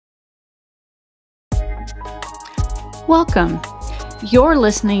Welcome. You're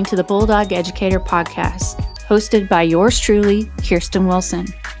listening to the Bulldog Educator podcast, hosted by yours truly, Kirsten Wilson.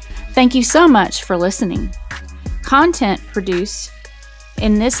 Thank you so much for listening. Content produced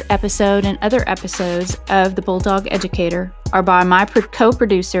in this episode and other episodes of the Bulldog Educator are by my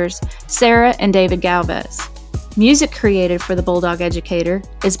co-producers, Sarah and David Galvez. Music created for the Bulldog Educator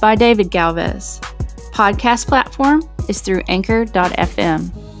is by David Galvez. Podcast platform is through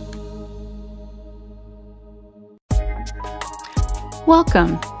anchor.fm.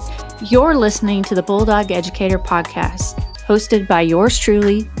 Welcome. You're listening to the Bulldog Educator podcast, hosted by yours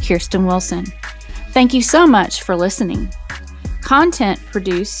truly, Kirsten Wilson. Thank you so much for listening. Content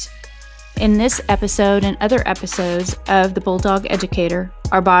produced in this episode and other episodes of the Bulldog Educator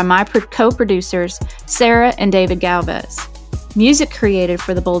are by my co-producers, Sarah and David Galvez. Music created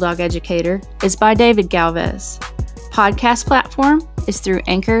for the Bulldog Educator is by David Galvez. Podcast platform is through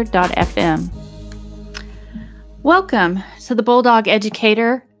anchor.fm. Welcome to the Bulldog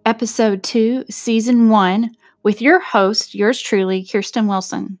Educator, Episode 2, Season 1, with your host, yours truly, Kirsten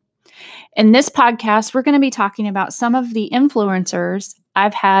Wilson. In this podcast, we're going to be talking about some of the influencers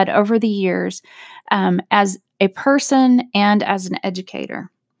I've had over the years as a person and as an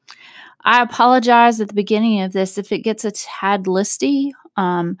educator. I apologize at the beginning of this if it gets a tad listy.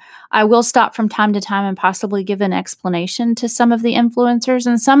 I will stop from time to time and possibly give an explanation to some of the influencers,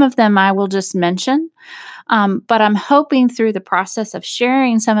 and some of them I will just mention. But I'm hoping through the process of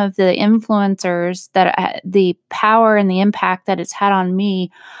sharing some of the influencers that the power and the impact that it's had on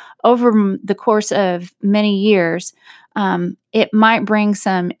me over the course of many years, it might bring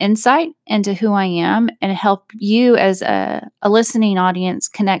some insight into who I am and help you as a listening audience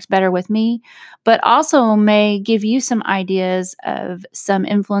connect better with me, but also may give you some ideas of some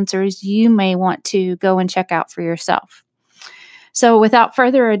influencers you may want to go and check out for yourself. So without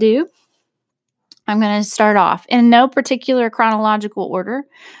further ado, I'm going to start off in no particular chronological order,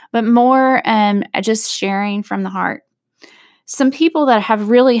 but more just sharing from the heart. Some people that have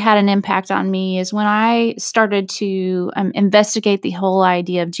really had an impact on me is when I started to investigate the whole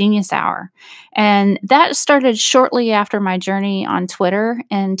idea of Genius Hour. And that started shortly after my journey on Twitter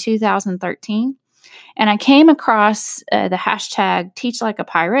in 2013. And I came across the hashtag Teach Like a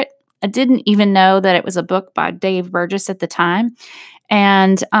Pirate. I didn't even know that it was a book by Dave Burgess at the time.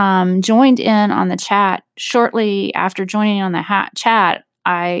 And joined in on the chat. Shortly after joining on the chat,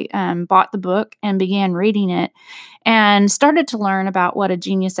 I bought the book and began reading it and started to learn about what a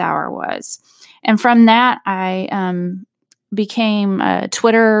Genius Hour was. And from that, I became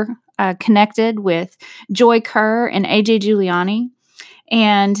Twitter connected with Joy Kerr and AJ Giuliani.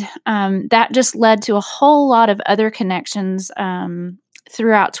 And that just led to a whole lot of other connections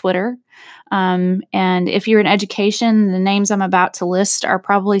throughout Twitter. And if you're in education, the names I'm about to list are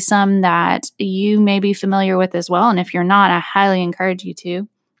probably some that you may be familiar with as well. And if you're not, I highly encourage you to.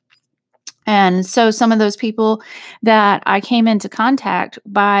 And so some of those people that I came into contact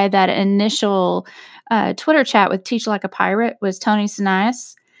by that initial Twitter chat with Teach Like a Pirate was Tony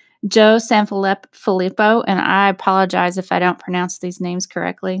Sinais, Joe Sanfilippo, and I apologize if I don't pronounce these names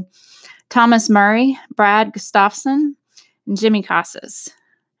correctly, Thomas Murray, Brad Gustafson, and Jimmy Casas.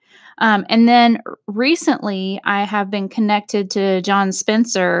 And then recently, I have been connected to John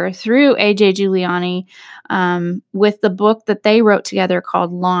Spencer through AJ Giuliani with the book that they wrote together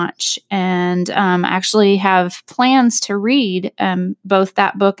called Launch, and actually have plans to read both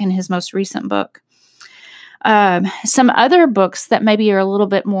that book and his most recent book. Some other books that maybe are a little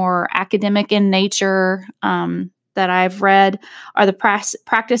bit more academic in nature that I've read are The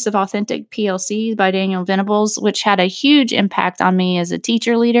Practice of Authentic PLCs by Daniel Venables, which had a huge impact on me as a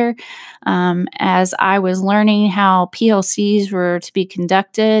teacher leader as I was learning how PLCs were to be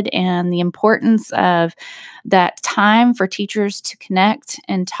conducted and the importance of that time for teachers to connect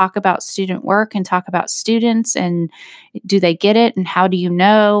and talk about student work and talk about students and do they get it and how do you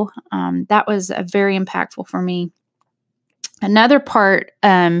know? That was very impactful for me. Another part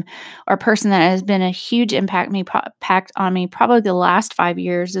or person that has been a huge impact on me probably the last 5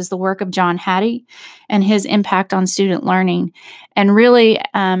 years is the work of John Hattie and his impact on student learning. And really,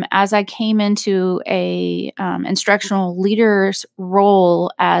 as I came into a instructional leader's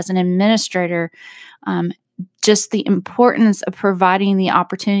role as an administrator, just the importance of providing the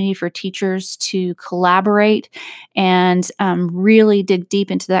opportunity for teachers to collaborate and really dig deep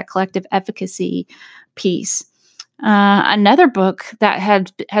into that collective efficacy piece. Another book that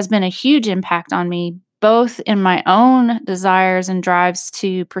has been a huge impact on me, both in my own desires and drives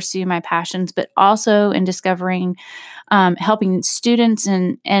to pursue my passions, but also in discovering, helping students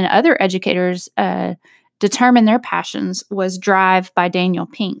and other educators determine their passions, was Drive by Daniel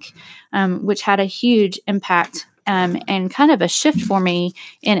Pink, which had a huge impact and kind of a shift for me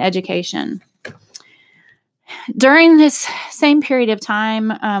in education. During this same period of time,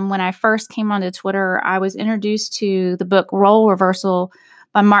 when I first came onto Twitter, I was introduced to the book Role Reversal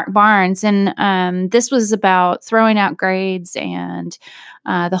by Mark Barnes. And this was about throwing out grades and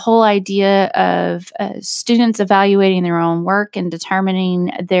the whole idea of students evaluating their own work and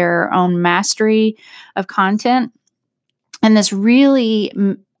determining their own mastery of content. And this really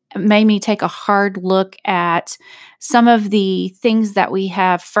made me take a hard look at some of the things that we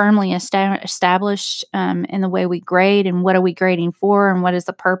have firmly established in the way we grade, and what are we grading for, and what is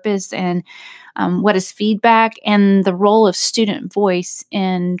the purpose, and what is feedback, and the role of student voice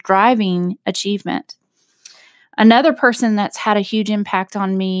in driving achievement. Another person that's had a huge impact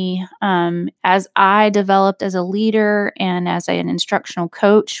on me as I developed as a leader and as an instructional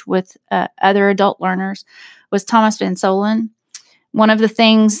coach with other adult learners was Thomas Van Solen. One of the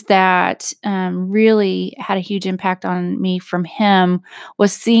things that really had a huge impact on me from him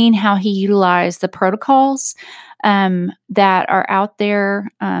was seeing how he utilized the protocols that are out there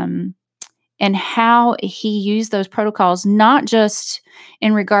and how he used those protocols, not just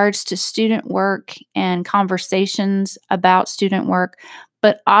in regards to student work and conversations about student work,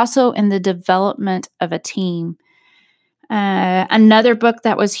 but also in the development of a team. Another book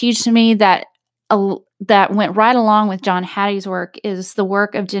that was huge to me that went right along with John Hattie's work is the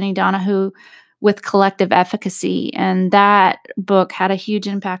work of Jenny Donahue with Collective Efficacy. And that book had a huge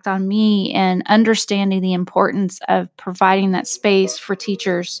impact on me in understanding the importance of providing that space for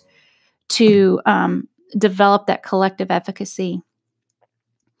teachers to develop that collective efficacy.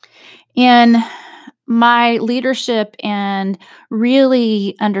 In my leadership and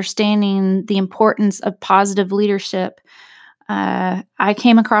really understanding the importance of positive leadership, I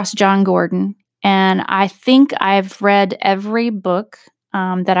came across John Gordon. And I think I've read every book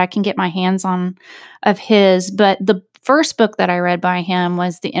that I can get my hands on of his. But the first book that I read by him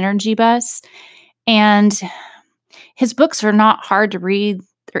was The Energy Bus. And his books are not hard to read.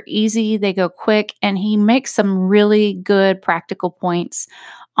 They're easy. They go quick. And he makes some really good practical points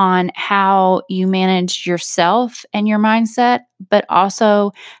on how you manage yourself and your mindset, but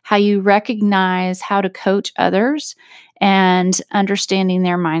also how you recognize how to coach others and understanding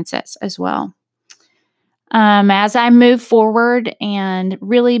their mindsets as well. As I moved forward and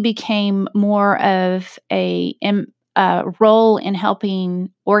really became more of a role in helping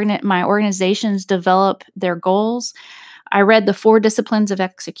my organizations develop their goals, I read The 4 Disciplines of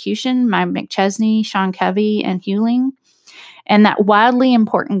Execution by McChesney, Sean Covey, and Hewling. And that wildly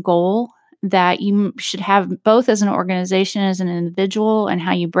important goal that you should have both as an organization, as an individual, and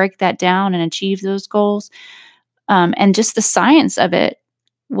how you break that down and achieve those goals. And just the science of it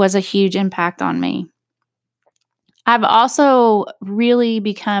was a huge impact on me. I've also really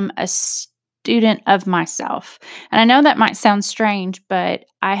become a student of myself. And I know that might sound strange, but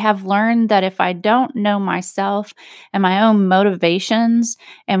I have learned that if I don't know myself and my own motivations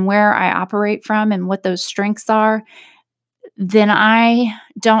and where I operate from and what those strengths are, then I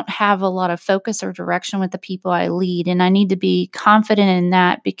don't have a lot of focus or direction with the people I lead. And I need to be confident in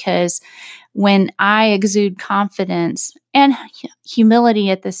that, because when I exude confidence and humility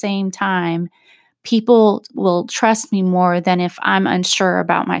at the same time, people will trust me more than if I'm unsure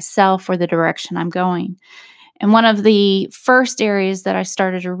about myself or the direction I'm going. And one of the first areas that I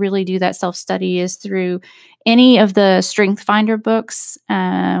started to really do that self-study is through any of the Strength Finder books.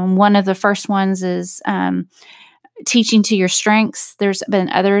 One of the first ones is Teaching to Your Strengths. There's been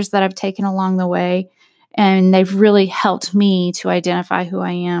others that I've taken along the way, and they've really helped me to identify who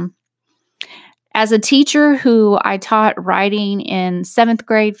I am. As a teacher who I taught writing in 7th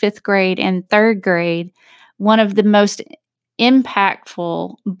grade, 5th grade, and 3rd grade, one of the most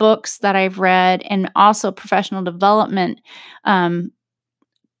impactful books that I've read, and also professional development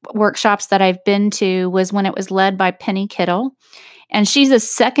workshops that I've been to, was when it was led by Penny Kittle. And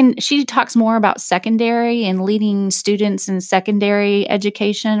she talks more about secondary and leading students in secondary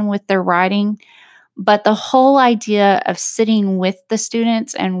education with their writing. But the whole idea of sitting with the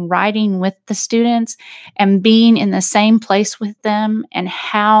students and writing with the students and being in the same place with them, and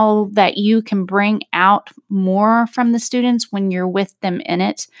how that you can bring out more from the students when you're with them in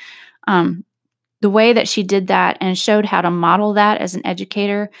it. The way that she did that and showed how to model that as an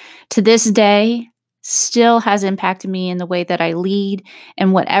educator to this day still has impacted me in the way that I lead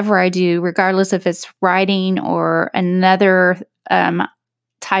and whatever I do, regardless if it's writing or another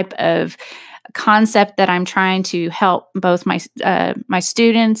type of concept that I'm trying to help both my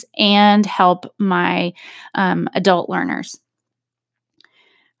students and help my adult learners.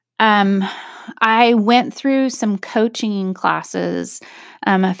 Um, I went through some coaching classes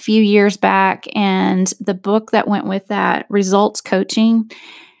a few years back, and the book that went with that, Results Coaching,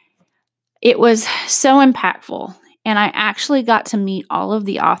 it was so impactful. And I actually got to meet all of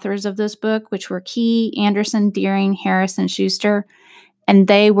the authors of this book, which were Key, Anderson, Deering, Harris, and Schuster. And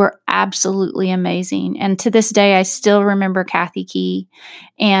they were absolutely amazing. And to this day, I still remember Kathy Key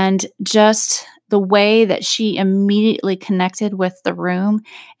and just the way that she immediately connected with the room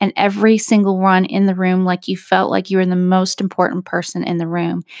and every single one in the room, like you felt like you were the most important person in the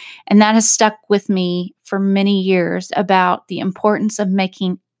room. And that has stuck with me for many years about the importance of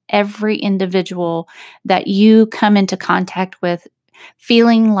making every individual that you come into contact with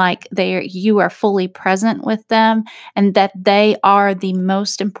feeling like you are fully present with them and that they are the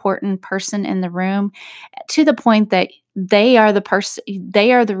most important person in the room, to the point that they are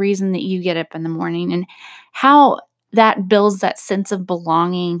the reason that you get up in the morning, and how that builds that sense of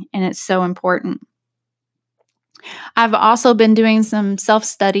belonging. And it's so important. I've also been doing some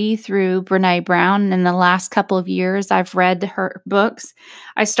self-study through Brené Brown. And in the last couple of years, I've read her books.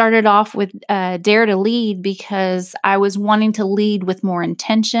 I started off with Dare to Lead because I was wanting to lead with more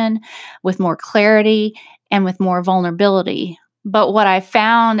intention, with more clarity, and with more vulnerability. But what I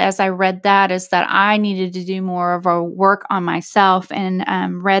found as I read that is that I needed to do more of a work on myself, and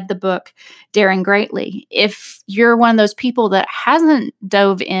read the book Daring Greatly. If you're one of those people that hasn't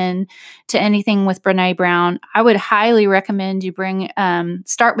dove in to anything with Brené Brown, I would highly recommend you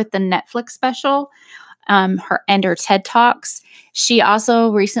start with the Netflix special, her TED Talks. She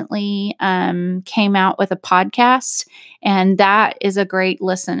also recently came out with a podcast, and that is a great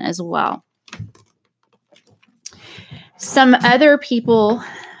listen as well. Some other people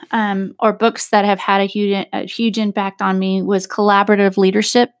or books that have had a huge impact on me was Collaborative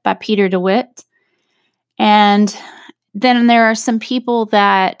Leadership by Peter DeWitt. And then there are some people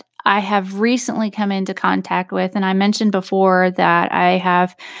that I have recently come into contact with. And I mentioned before that I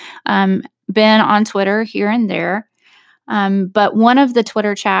have been on Twitter here and there. But one of the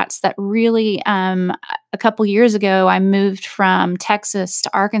Twitter chats that really, a couple years ago, I moved from Texas to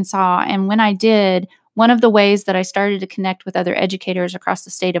Arkansas. And when I did, one of the ways that I started to connect with other educators across the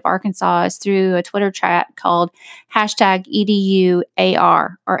state of Arkansas is through a Twitter chat called #EduAR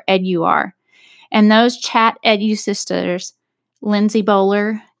or EduAR. And those chat edu sisters, Lindsay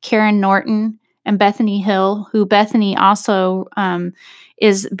Bowler, Karen Norton, and Bethany Hill, who Bethany also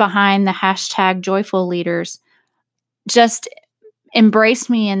is behind the #JoyfulLeaders, just embraced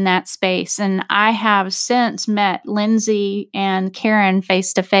me in that space. And I have since met Lindsay and Karen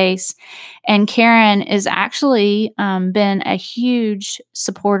face to face. And Karen is actually been a huge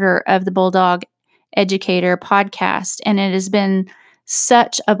supporter of the Bulldog Educator podcast. And it has been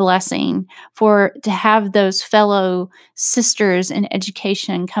such a blessing to have those fellow sisters in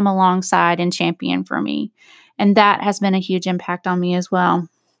education come alongside and champion for me. And that has been a huge impact on me as well.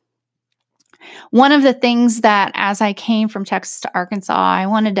 One of the things that, as I came from Texas to Arkansas, I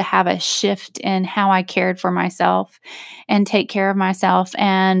wanted to have a shift in how I cared for myself and take care of myself.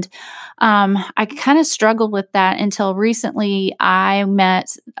 And I kind of struggled with that until recently I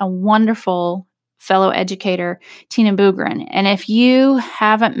met a wonderful fellow educator, Tina Bugren. And if you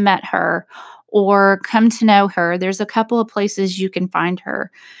haven't met her or come to know her, there's a couple of places you can find her.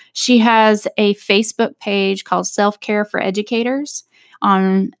 She has a Facebook page called Self-Care for Educators.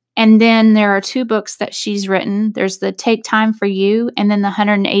 And then there are 2 books that she's written. There's the Take Time for You, and then the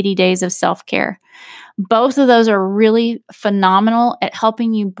 180 Days of Self-Care. Both of those are really phenomenal at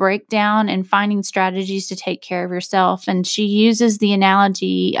helping you break down and finding strategies to take care of yourself. And she uses the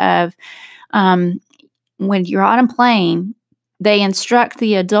analogy of when you're on a plane, they instruct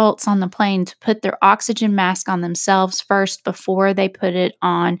the adults on the plane to put their oxygen mask on themselves first before they put it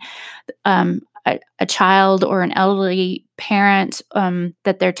on a child or an elderly parent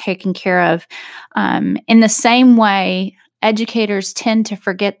that they're taking care of. In the same way, educators tend to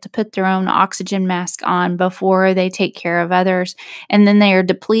forget to put their own oxygen mask on before they take care of others, and then they are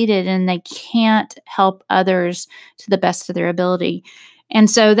depleted and they can't help others to the best of their ability. And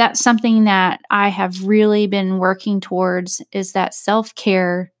so that's something that I have really been working towards, is that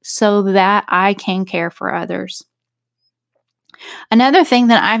self-care so that I can care for others. Another thing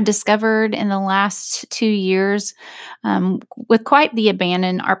that I've discovered in the last 2 years, with quite the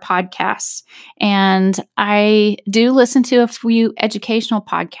abandon, are podcasts. And I do listen to a few educational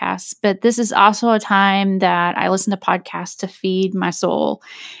podcasts, but this is also a time that I listen to podcasts to feed my soul.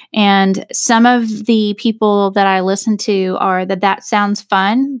 And some of the people that I listen to are That Sounds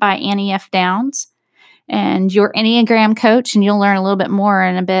Fun by Annie F. Downs. and your Enneagram coach, and you'll learn a little bit more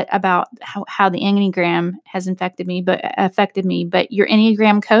in a bit about how the Enneagram has affected me, but your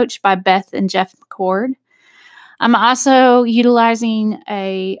Enneagram coach by Beth and Jeff McCord. I'm also utilizing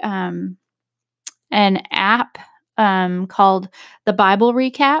an app called the Bible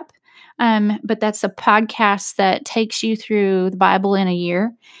Recap. But that's a podcast that takes you through the Bible in a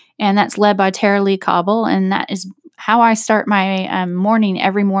year. And that's led by Tara Lee Cobble. And that is how I start my morning.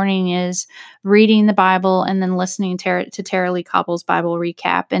 Every morning is reading the Bible and then listening to Tara Lee Cobble's Bible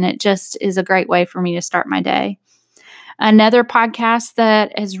Recap. And it just is a great way for me to start my day. Another podcast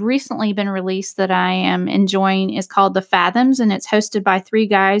that has recently been released that I am enjoying is called The Fathoms, and it's hosted by three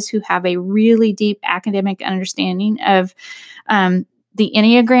guys who have a really deep academic understanding of the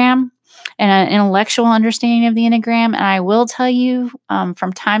Enneagram and an intellectual understanding of the Enneagram. And I will tell you,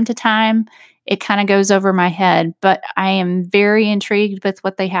 from time to time, it kind of goes over my head, but I am very intrigued with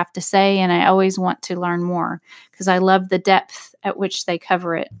what they have to say, and I always want to learn more because I love the depth at which they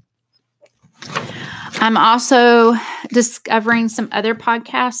cover it. I'm also discovering some other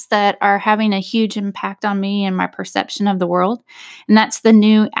podcasts that are having a huge impact on me and my perception of the world. And that's The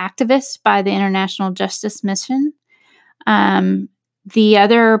New Activist by the International Justice Mission. The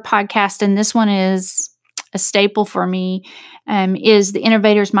other podcast, and this one is a staple for me, is The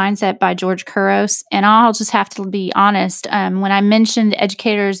Innovator's Mindset by George Couros. And I'll just have to be honest. When I mentioned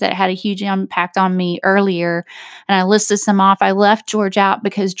educators that had a huge impact on me earlier, and I listed some off, I left George out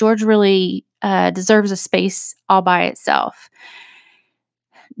because George really deserves a space all by itself.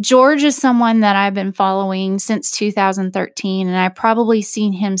 George is someone that I've been following since 2013, and I've probably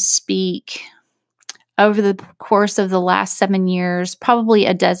seen him speak over the course of the last 7 years, probably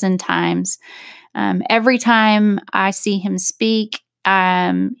a dozen times. Every time I see him speak,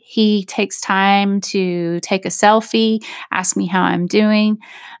 he takes time to take a selfie, ask me how I'm doing.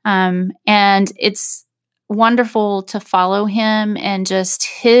 And it's wonderful to follow him and just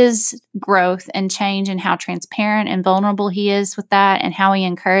his growth and change and how transparent and vulnerable he is with that, and how he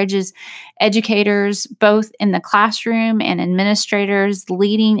encourages educators both in the classroom and administrators,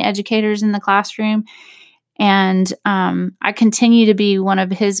 leading educators in the classroom. And I continue to be one of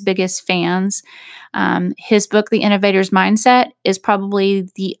his biggest fans. His book, The Innovator's Mindset, is probably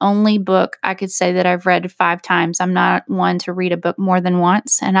the only book I could say that I've read 5 times. I'm not one to read a book more than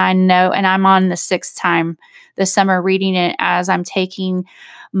once. And I know, and I'm on the 6th time this summer reading it as I'm taking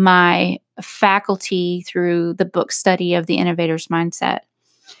my faculty through the book study of The Innovator's Mindset.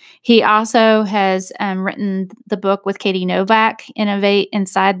 He also has written the book with Katie Novak, Innovate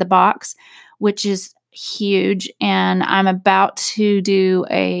Inside the Box, which is huge. And I'm about to do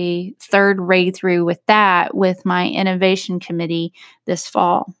a 3rd read through with that with my innovation committee this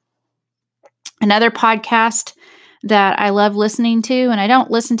fall. Another podcast that I love listening to, and I don't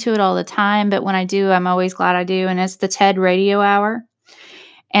listen to it all the time, but when I do, I'm always glad I do. And it's the TED Radio Hour.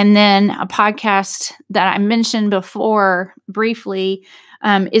 And then a podcast that I mentioned before briefly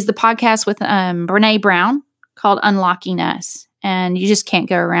is the podcast with Brene Brown called Unlocking Us. And you just can't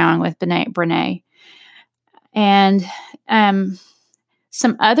go around with Brene. And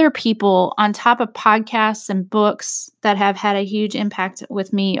some other people on top of podcasts and books that have had a huge impact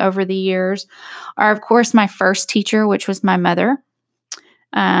with me over the years are, of course, my first teacher, which was my mother,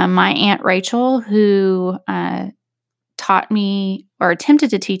 my Aunt Rachel, who taught me or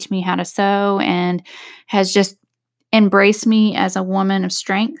attempted to teach me how to sew and has just embraced me as a woman of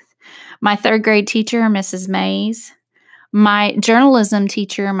strength. My 3rd grade teacher, Mrs. Mays. My journalism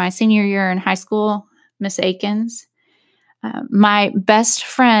teacher, my senior year in high school, Miss Akins. My best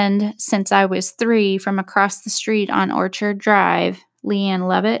friend since I was 3 from across the street on Orchard Drive, Leanne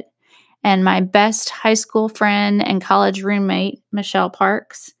Levitt. And my best high school friend and college roommate, Michelle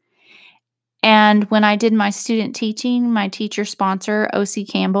Parks. And when I did my student teaching, my teacher sponsor, O.C.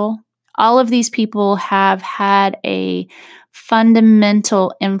 Campbell. All of these people have had a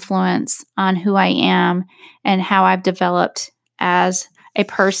fundamental influence on who I am and how I've developed as a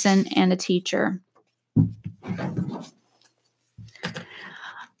person and a teacher.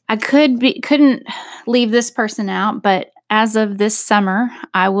 I couldn't leave this person out, but as of this summer,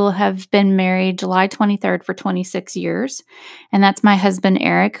 I will have been married July 23rd for 26 years. And that's my husband,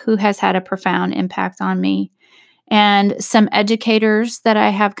 Eric, who has had a profound impact on me. And some educators that I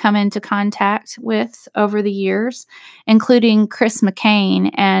have come into contact with over the years, including Chris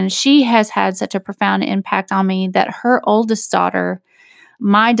McCain. And she has had such a profound impact on me that her oldest daughter,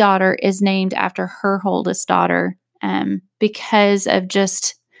 my daughter, is named after her oldest daughter because of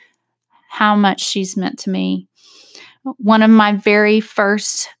just how much she's meant to me. One of my very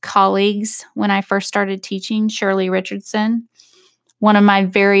first colleagues when I first started teaching, Shirley Richardson, One of my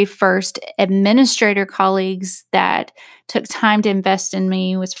very first administrator colleagues that took time to invest in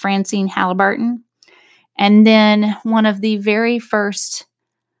me was Francine Halliburton. And then one of the very first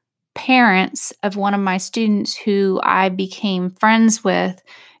parents of one of my students who I became friends with,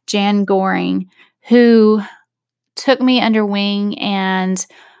 Jan Goring, who took me under wing, and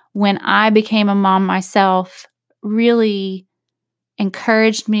when I became a mom myself, really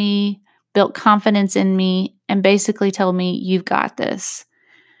encouraged me, built confidence in me, and basically told me, "You've got this."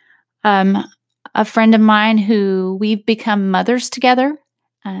 A friend of mine who we've become mothers together.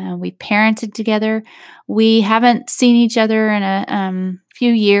 We parented together. We haven't seen each other in a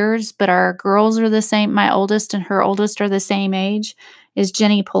few years, but our girls are the same. My oldest and her oldest are the same age, is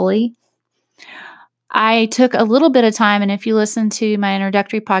Jenny Pulley. I took a little bit of time, and if you listen to my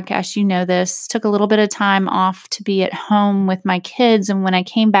introductory podcast, you know this, took a little bit of time off to be at home with my kids. And when I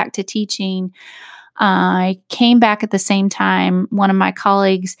came back to teaching, I came back at the same time one of my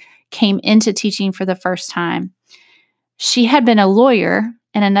colleagues came into teaching for the first time. She had been a lawyer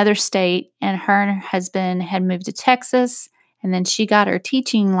in another state, and her husband had moved to Texas, and then she got her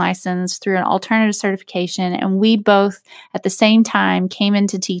teaching license through an alternative certification, and we both at the same time came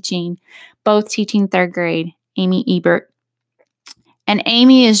into teaching, both teaching third grade, Amy Ebert. And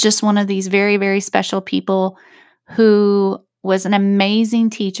Amy is just one of these very, very special people who was an amazing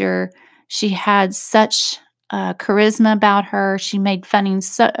teacher. She had such charisma about her. She made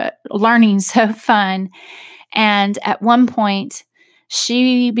learning so fun. And at one point,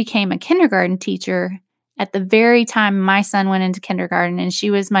 she became a kindergarten teacher at the very time my son went into kindergarten, and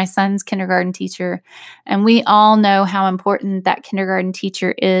she was my son's kindergarten teacher. And we all know how important that kindergarten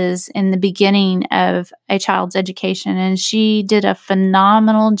teacher is in the beginning of a child's education. And she did a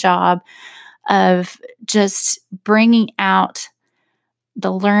phenomenal job of just bringing out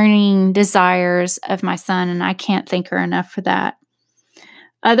the learning desires of my son, and I can't thank her enough for that.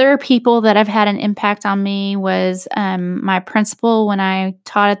 Other people that have had an impact on me was my principal when I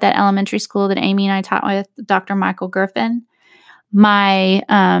taught at that elementary school that Amy and I taught with, Dr. Michael Griffin. My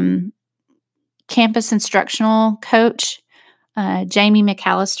campus instructional coach, Jamie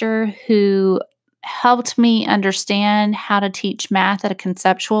McAllister, who helped me understand how to teach math at a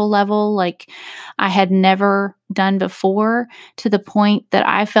conceptual level like I had never done before, to the point that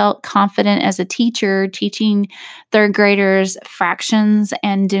I felt confident as a teacher teaching third graders fractions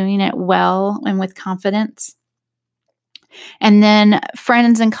and doing it well and with confidence. And then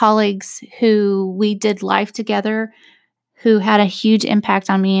friends and colleagues who we did life together, who had a huge impact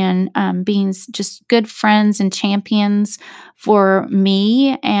on me and being just good friends and champions for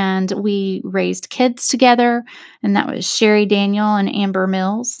me. And we raised kids together, and that was Sherry Daniel and Amber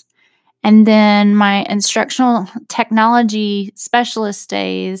Mills. And then my instructional technology specialist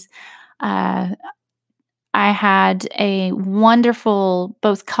days, I had a wonderful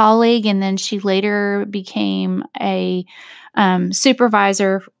both colleague, and then she later became a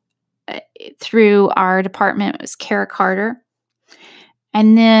supervisor through our department. It was Kara Carter.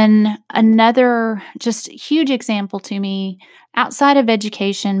 And then another just huge example to me outside of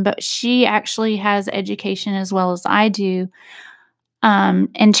education, but she actually has education as well as I do,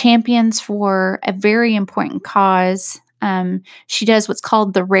 and champions for a very important cause. She does what's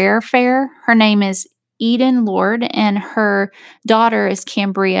called the Rare Fair. Her name is Eden Lord, and her daughter is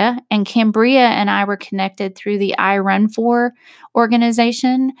Cambria. And Cambria and I were connected through the I Run For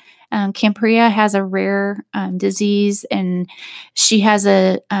organization. Cambria has a rare disease, and she has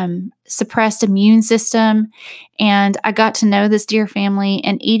a suppressed immune system. And I got to know this dear family,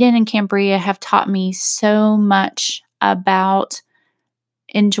 and Eden and Cambria have taught me so much about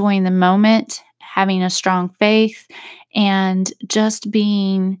enjoying the moment, having a strong faith, and just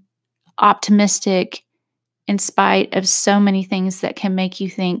being optimistic in spite of so many things that can make you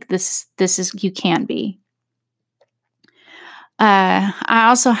think this is you can't be. I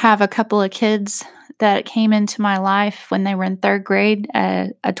also have a couple of kids that came into my life when they were in third grade,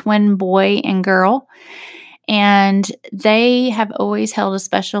 a twin boy and girl, and they have always held a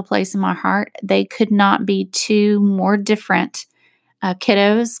special place in my heart. They could not be two more different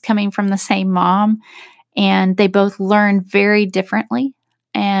kiddos coming from the same mom, and they both learned very differently,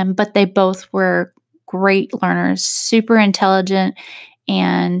 but they both were great learners, super intelligent,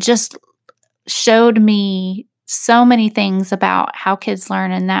 and just showed me so many things about how kids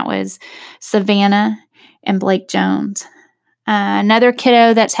learn, and that was Savannah and Blake Jones. Another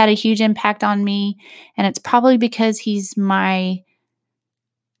kiddo that's had a huge impact on me, and it's probably because he's my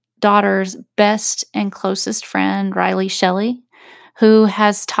daughter's best and closest friend, Riley Shelley, who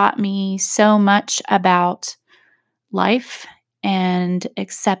has taught me so much about life and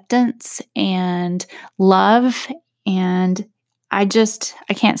acceptance and love. And I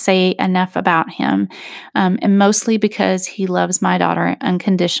can't say enough about him, and mostly because he loves my daughter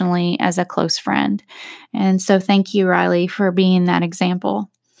unconditionally as a close friend. And so thank you, Riley, for being that example.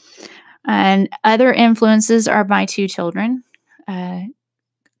 And other influences are my two children, uh,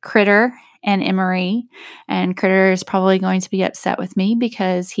 Critter and Emery. And Critter is probably going to be upset with me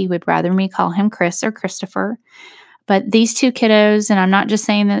because he would rather me call him Chris or Christopher. But these two kiddos, and I'm not just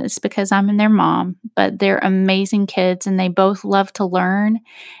saying that it's because I'm their mom, but they're amazing kids and they both love to learn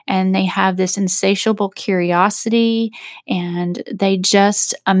and they have this insatiable curiosity and they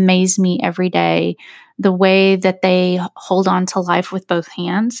just amaze me every day the way that they hold on to life with both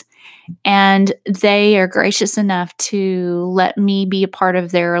hands. And they are gracious enough to let me be a part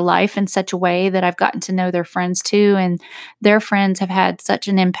of their life in such a way that I've gotten to know their friends too. And their friends have had such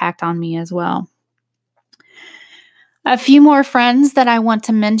an impact on me as well. A few more friends that I want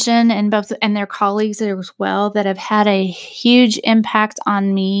to mention, and their colleagues as well, that have had a huge impact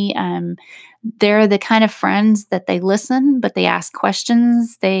on me. They're the kind of friends that they listen, but they ask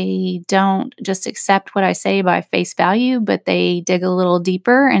questions. They don't just accept what I say by face value, but they dig a little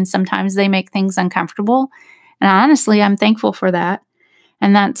deeper, and sometimes they make things uncomfortable. And honestly, I'm thankful for that.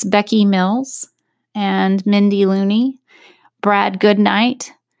 And that's Becky Mills and Mindy Looney, Brad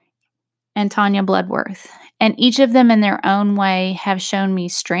Goodnight, and Tanya Bloodworth. And each of them in their own way have shown me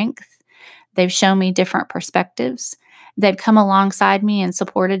strength. They've shown me different perspectives. They've come alongside me and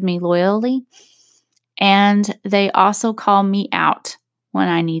supported me loyally. And they also call me out when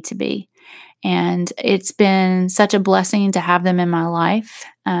I need to be. And it's been such a blessing to have them in my life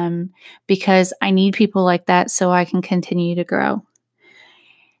because I need people like that so I can continue to grow.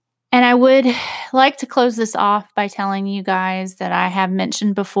 And I would like to close this off by telling you guys that I have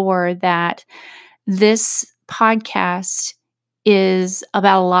mentioned before that this podcast is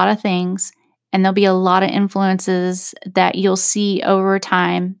about a lot of things, and there'll be a lot of influences that you'll see over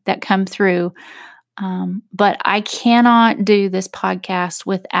time that come through. But I cannot do this podcast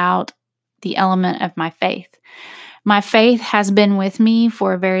without the element of my faith. My faith has been with me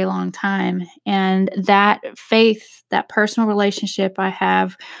for a very long time. And that faith, that personal relationship I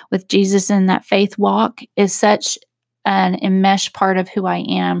have with Jesus and that faith walk is such an enmeshed part of who I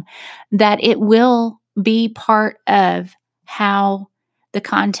am that it will be part of how the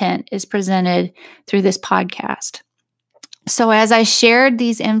content is presented through this podcast. So as I shared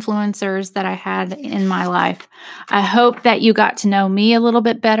these influencers that I had in my life, I hope that you got to know me a little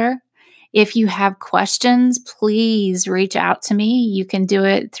bit better. If you have questions, please reach out to me. You can do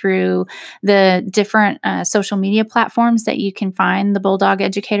it through the different social media platforms that you can find the Bulldog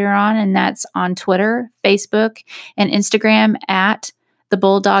Educator on, and that's on Twitter, Facebook, and Instagram at the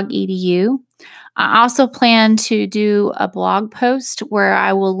Bulldog EDU. I also plan to do a blog post where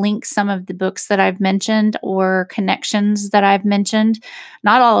I will link some of the books that I've mentioned or connections that I've mentioned.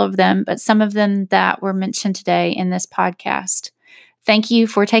 Not all of them, but some of them that were mentioned today in this podcast. Thank you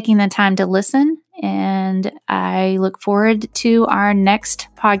for taking the time to listen, and I look forward to our next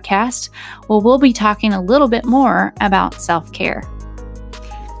podcast where we'll be talking a little bit more about self-care.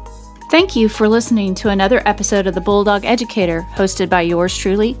 Thank you for listening to another episode of the Bulldog Educator, hosted by yours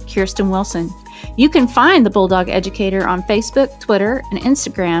truly, Kirsten Wilson. You can find the Bulldog Educator on Facebook, Twitter, and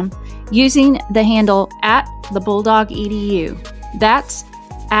Instagram using the handle at the Bulldog EDU. That's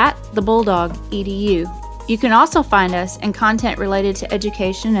at the Bulldog EDU. You can also find us and content related to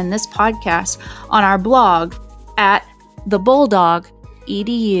education and this podcast on our blog at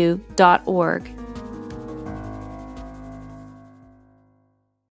thebulldog.edu.org.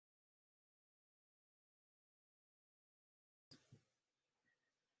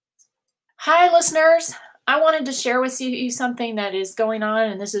 Hi, listeners. I wanted to share with you something that is going on,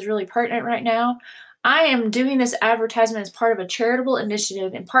 and this is really pertinent right now. I am doing this advertisement as part of a charitable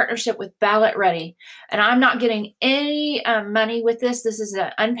initiative in partnership with Ballot Ready, and I'm not getting any money with this. This is an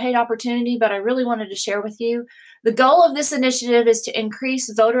unpaid opportunity, but I really wanted to share with you. The goal of this initiative is to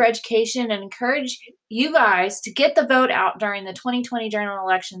increase voter education and encourage you guys to get the vote out during the 2020 general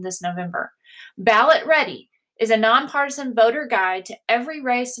election this November. Ballot Ready is a nonpartisan voter guide to every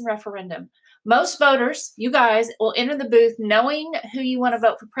race and referendum. Most voters, you guys, will enter the booth knowing who you want to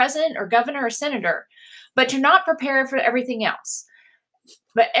vote for president or governor or senator, but you're not prepared for everything else.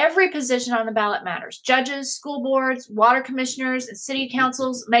 But every position on the ballot matters. Judges, school boards, water commissioners, and city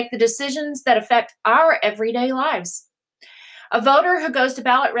councils make the decisions that affect our everyday lives. A voter who goes to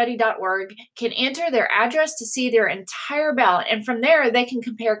ballotready.org can enter their address to see their entire ballot, and from there they can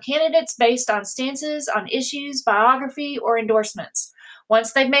compare candidates based on stances on issues, biography, or endorsements.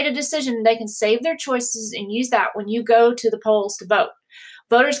 Once they've made a decision, they can save their choices and use that when you go to the polls to vote.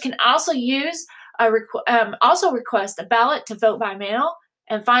 Voters can also use Also request a ballot to vote by mail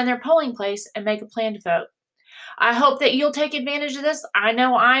and find their polling place and make a plan to vote. I hope that you'll take advantage of this. I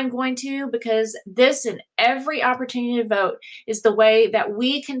know I'm going to, because this and every opportunity to vote is the way that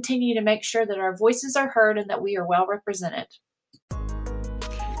we continue to make sure that our voices are heard and that we are well represented.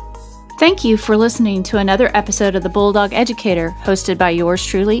 Thank you for listening to another episode of the Bulldog Educator, hosted by yours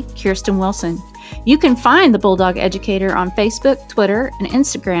truly, Kirsten Wilson. You can find the Bulldog Educator on Facebook, Twitter, and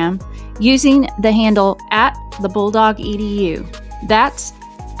Instagram using the handle @thebulldog.edu. That's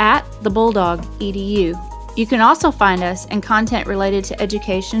 @thebulldog.edu. You can also find us and content related to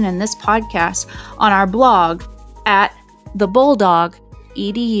education and this podcast on our blog at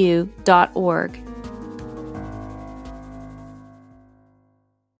thebulldog.edu.org.